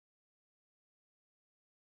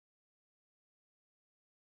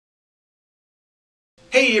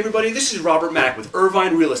Hey everybody, this is Robert Mack with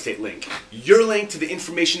Irvine Real Estate Link, your link to the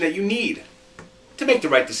information that you need to make the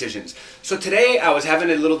right decisions. So today I was having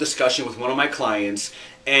a little discussion with one of my clients,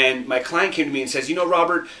 and my client came to me and says, you know,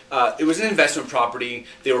 Robert, it was an investment property,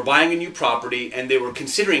 they were buying a new property, and they were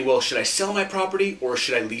considering, well, should I sell my property or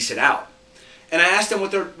should I lease it out? And I asked them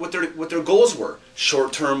what their goals were,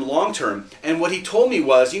 short-term, long-term, and what he told me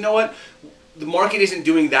was, you know what, the market isn't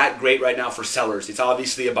doing that great right now for sellers. It's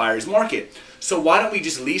obviously a buyer's market. So why don't we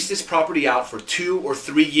just lease this property out for 2 or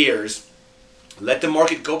 3 years, let the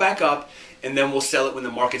market go back up, and then we'll sell it when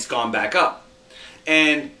the market's gone back up.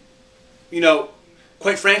 And, you know,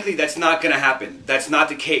 quite frankly, that's not going to happen. That's not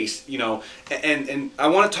the case, you know. And I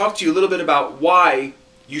want to talk to you a little bit about why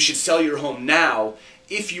you should sell your home now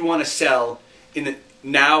if you want to sell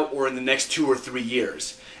now or in the next 2 or 3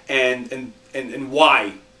 years. And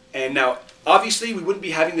why. And now, obviously, we wouldn't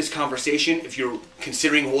be having this conversation if you're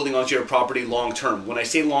considering holding onto your property long term. When I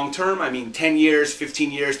say long term, I mean 10 years,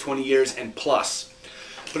 15 years, 20 years, and plus.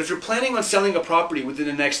 But if you're planning on selling a property within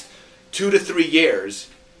the next 2 to 3 years,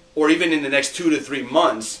 or even in the next 2 to 3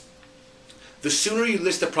 months, the sooner you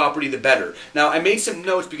list the property, the better. Now, I made some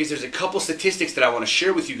notes because there's a couple statistics that I want to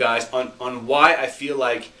share with you guys on why I feel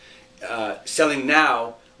like selling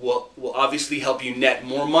now will obviously help you net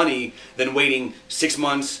more money than waiting 6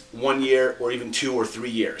 months, 1 year, or even 2 or 3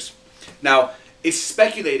 years. Now, it's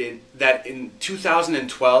speculated that in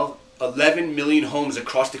 2012, 11 million homes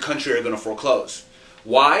across the country are going to foreclose.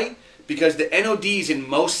 Why? Because the NODs in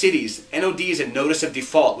most cities, NOD is a notice of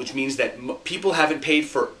default, which means that people haven't paid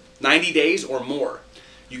for 90 days or more.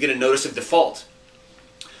 You get a notice of default.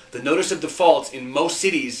 The notice of default in most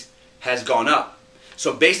cities has gone up.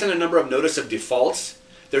 So based on the number of notice of defaults,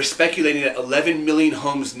 they're speculating that 11 million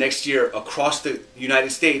homes next year across the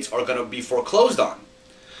United States are going to be foreclosed on.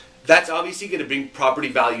 That's obviously going to bring property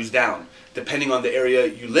values down, depending on the area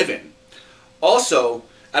you live in. Also,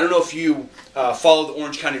 I don't know if you follow the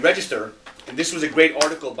Orange County Register, and this was a great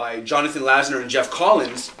article by Jonathan Lasner and Jeff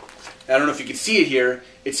Collins. I don't know if you can see it here.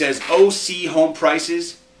 It says, OC home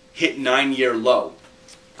prices hit 9-year low.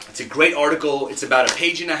 It's a great article. It's about a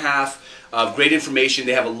page and a half. Great information.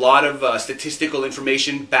 They have a lot of statistical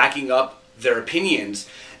information backing up their opinions.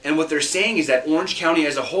 And what they're saying is that Orange County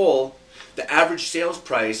as a whole, the average sales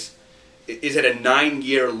price is at a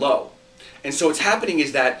 9-year low. And so what's happening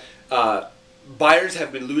is that buyers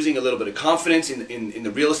have been losing a little bit of confidence in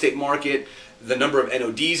the real estate market. The number of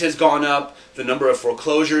NODs has gone up. The number of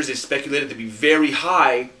foreclosures is speculated to be very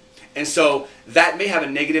high. And so that may have a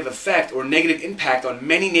negative effect or negative impact on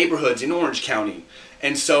many neighborhoods in Orange County.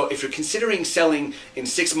 And so if you're considering selling in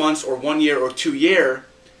 6 months or 1 year or 2 years,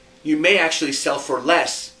 you may actually sell for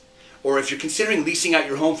less. Or if you're considering leasing out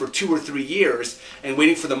your home for 2 or 3 years and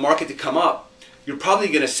waiting for the market to come up, you're probably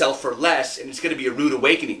going to sell for less, and it's going to be a rude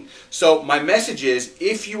awakening. So my message is,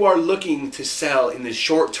 if you are looking to sell in the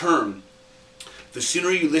short term, the sooner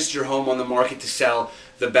you list your home on the market to sell,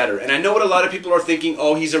 the better. And I know what a lot of people are thinking,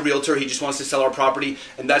 oh, he's a realtor, he just wants to sell our property,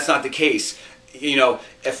 and that's not the case. You know,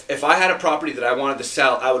 if I had a property that I wanted to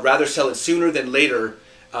sell, I would rather sell it sooner than later,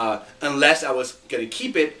 unless I was going to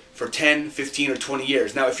keep it for 10, 15, or 20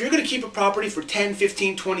 years. Now, if you're going to keep a property for 10,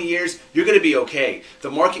 15, 20 years, you're going to be okay.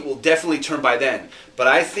 The market will definitely turn by then. But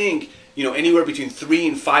I think, you know, anywhere between 3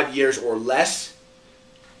 and 5 years or less,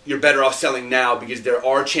 you're better off selling now, because there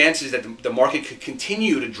are chances that the market could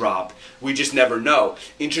continue to drop. We just never know.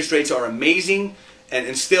 Interest rates are amazing,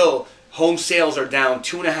 and still home sales are down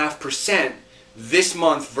 2.5% this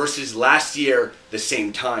month versus last year the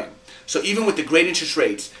same time. So even with the great interest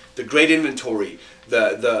rates, the great inventory,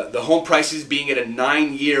 the home prices being at a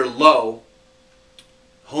 9-year low,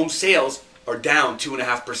 home sales are down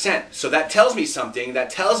 2.5%. So that tells me something. That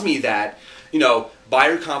tells me that, you know,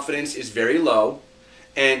 buyer confidence is very low,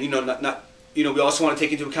 and we also want to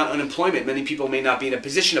take into account unemployment. Many people may not be in a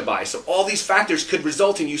position to buy. So all these factors could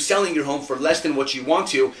result in you selling your home for less than what you want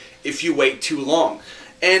to if you wait too long.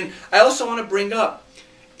 And I also want to bring up,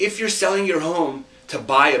 if you're selling your home to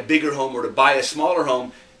buy a bigger home or to buy a smaller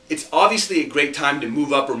home, it's obviously a great time to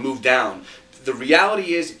move up or move down. The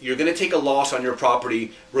reality is you're going to take a loss on your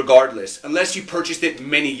property regardless, unless you purchased it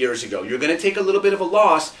many years ago. You're going to take a little bit of a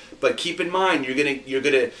loss, but keep in mind you're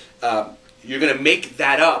going to make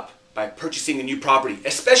that up by purchasing a new property.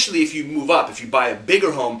 Especially if you move up, if you buy a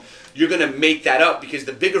bigger home, you're going to make that up because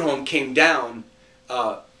the bigger home came down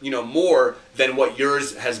more than what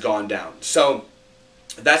yours has gone down. So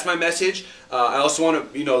that's my message. I also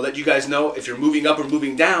want to let you guys know, if you're moving up or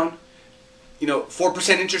moving down,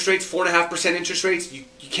 4% interest rates, 4.5% interest rates, you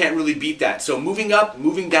can't really beat that. So moving up,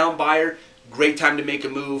 moving down buyer, great time to make a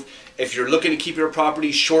move. If you're looking to keep your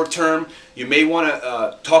property short term, you may want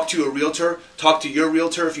to talk to a realtor. Talk to your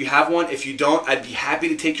realtor if you have one. If you don't, I'd be happy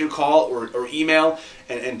to take your call or email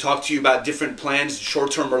and talk to you about different plans,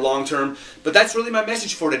 short term or long term. But that's really my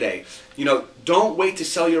message for today. You know, don't wait to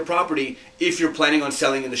sell your property if you're planning on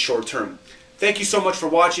selling in the short term. Thank you so much for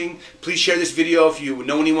watching. Please share this video if you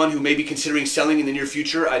know anyone who may be considering selling in the near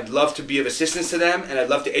future. I'd love to be of assistance to them, and I'd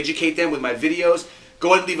love to educate them with my videos.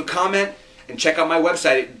 Go ahead and leave a comment and check out my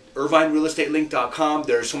website at irvinerealestatelinkcom.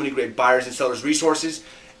 There are so many great buyers and sellers resources.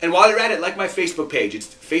 And while you're at it, like my Facebook page. It's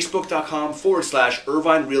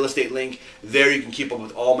facebook.com/Irvine Real Estate Link. There you can keep up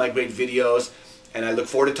with all my great videos. And I look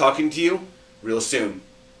forward to talking to you real soon.